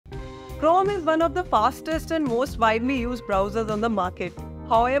Chrome is one of the fastest and most widely used browsers on the market.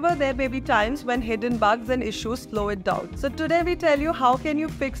 However, there may be times when hidden bugs and issues slow it down. So today we tell you how can you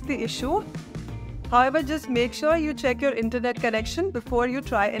fix the issue. However, just make sure you check your internet connection before you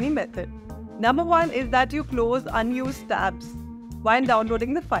try any method. Number one is that you close unused tabs while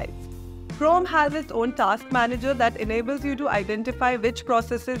downloading the files. Chrome has its own task manager that enables you to identify which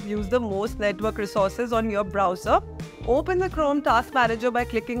processes use the most network resources on your browser. Open the Chrome Task Manager by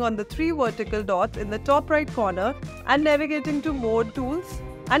clicking on the three vertical dots in the top right corner and navigating to More Tools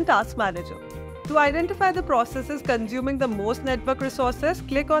and Task Manager. To identify the processes consuming the most network resources,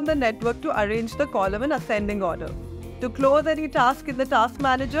 click on the network to arrange the column in ascending order. To close any task in the Task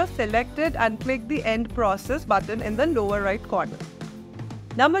Manager, select it and click the End Process button in the lower right corner.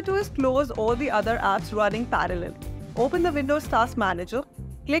 Number 2 is close all the other apps running parallel. Open the Windows Task Manager,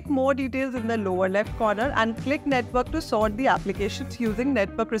 click More Details in the lower left corner and click Network to sort the applications using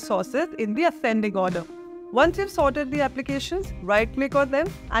network resources in the ascending order. Once you've sorted the applications, right-click on them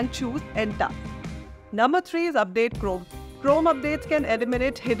and choose End Task. Number 3 is Update Chrome. Chrome updates can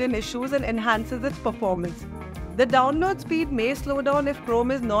eliminate hidden issues and enhances its performance. The download speed may slow down if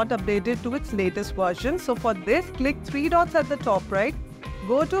Chrome is not updated to its latest version. So for this, click three dots at the top right.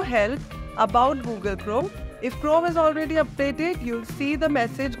 Go to Help, About Google Chrome. If Chrome is already updated, you'll see the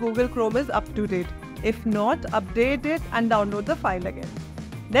message Google Chrome is up to date. If not, update it and download the file again.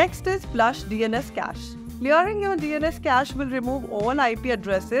 Next is Flush DNS Cache. Clearing your DNS cache will remove all IP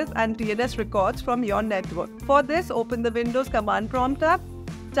addresses and DNS records from your network. For this, open the Windows Command Prompt tab,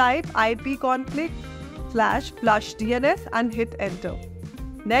 type ipconfig/flushdns and hit Enter.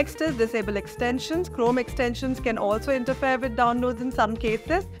 Next is Disable Extensions. Chrome extensions can also interfere with downloads in some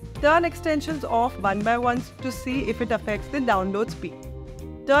cases. Turn extensions off one by one to see if it affects the download speed.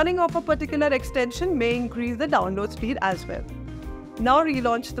 Turning off a particular extension may increase the download speed as well. Now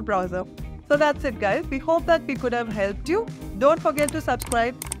relaunch the browser. So that's it guys. We hope that we could have helped you. Don't forget to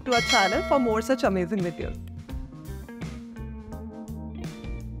subscribe to our channel for more such amazing videos.